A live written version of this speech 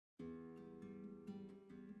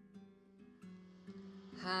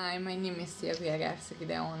Hi, my name is Egerszegi,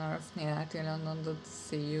 the owner of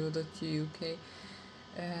Nails.London.cu.uk.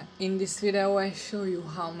 In this video I show you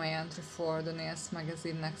how my entry for the Nails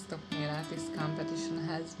magazine Next Top Nail Artist competition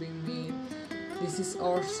has been made. This is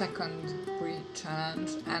our second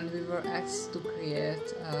pre-challenge and we were asked to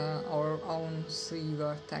create our own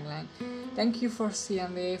 3-word tagline. Thank you for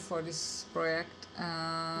CMA for this project.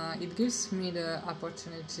 It gives me the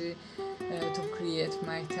opportunity to create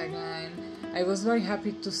my tagline. I was very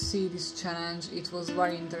happy to see this challenge. It was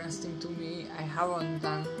very interesting to me. I haven't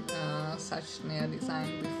done such nail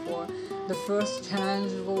design before. The first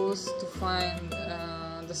challenge was to find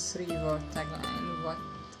the 3-word tagline, what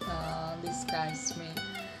describes me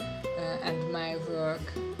and my work.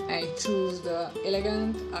 I choose the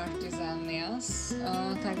Elegant.Artisan.Nails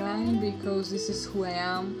tagline because this is who I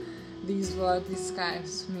am. These words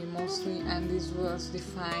describes me mostly, and these words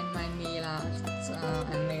define my nail art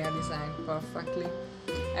and nail design perfectly.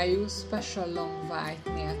 I use special long white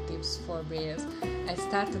nail tips for base. I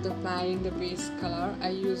started applying the base color. I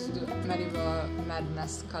used Medieval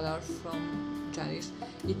Madness color from Gelish.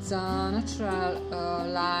 It's a natural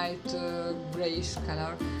light greyish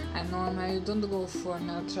color. I normally don't go for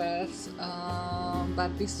neutrals,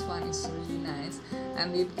 but this one is really nice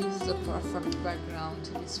and it gives the perfect background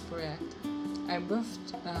to this project. I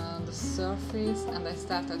buffed the surface and I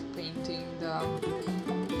started painting the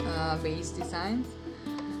base designs.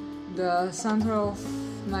 The center of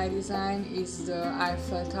my design is the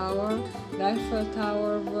Eiffel Tower. The Eiffel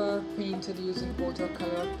Tower were painted using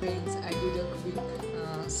watercolor paints. I did a quick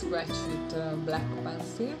scratch with black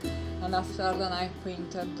pencil, and after that I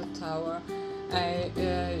painted the tower. I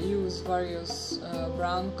used various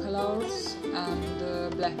brown colors and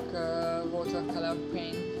black watercolor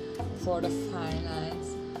paint for the fine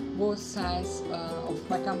lines. Both sides of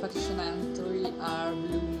my competition entry are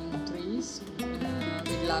blooming trees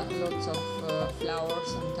with lots of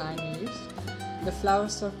flowers and tiny leaves. The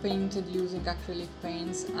flowers were painted using acrylic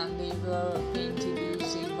paints and they were painted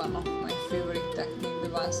using one of my favorite techniques, the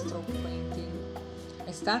one-stroke painting.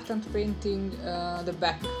 I started painting the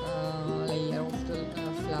back layer of the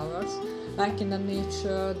flowers. Like in the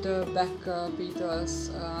nature, the back petals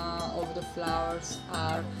of the flowers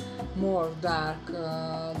are more dark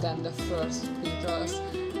than the first petals.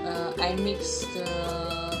 I mixed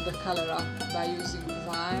the color up by using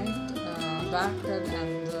white, darker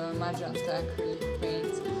and magenta acrylic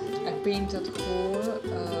paints. I painted whole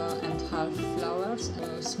and half flowers,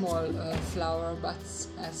 small flower buds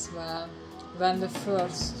as well. When the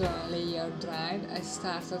first layer dried, I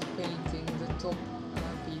started painting the top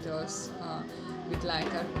petals with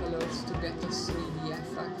lighter colors to get a 3D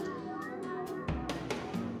effect.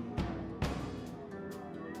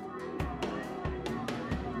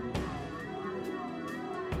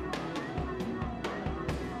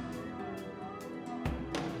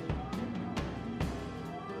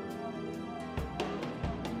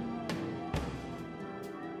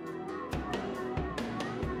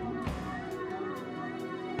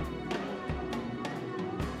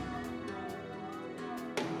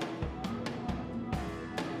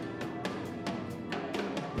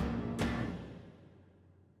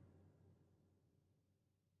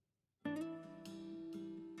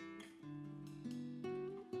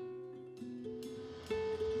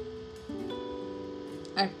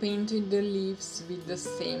 I painted the leaves with the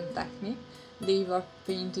same technique. They were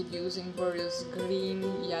painted using various green,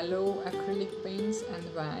 yellow acrylic paints and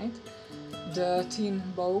white. The thin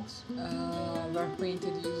boughs were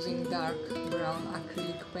painted using dark brown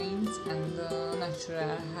acrylic paints and the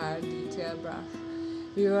natural hair detail brush.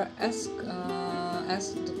 We were asked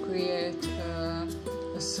to create a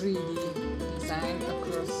 3D design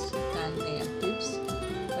across 10 nail tips.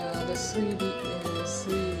 The 3D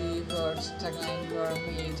words tagline were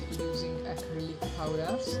made using acrylic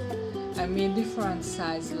powders. I made different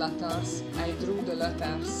size letters. I drew the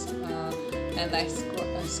letters and I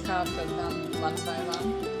sculpted them one by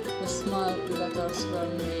one. The small letters were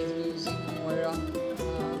made using Moira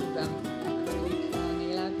than acrylic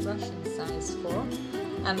nail art brush in size 4,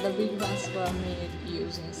 and the big ones were made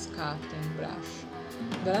using sculpting brush.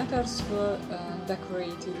 The letters were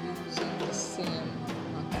decorated using the same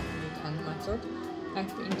technique and method. I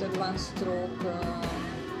painted one-stroke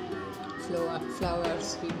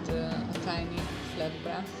flowers with a tiny flat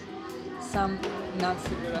brush. Some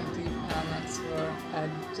non-figurative elements were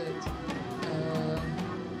added,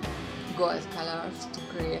 gold colors to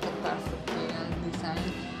create a perfect nail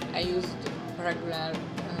design. I used regular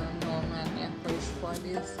normal nail polish for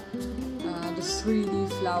this. The 3D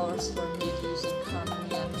flowers were made using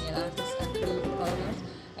Harmony and Nail Artist acrylic powders.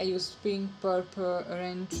 I I used pink, purple,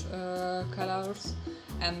 orange colors,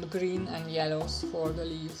 and green and yellows for the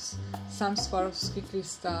leaves. Some Swarovski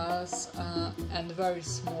crystals and very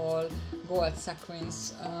small gold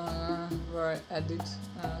sequins were added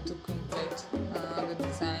to complete the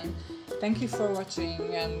design. Thank you for watching,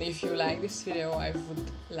 and if you like this video I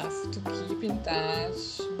would love to keep in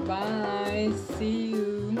touch. Bye, see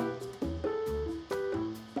you!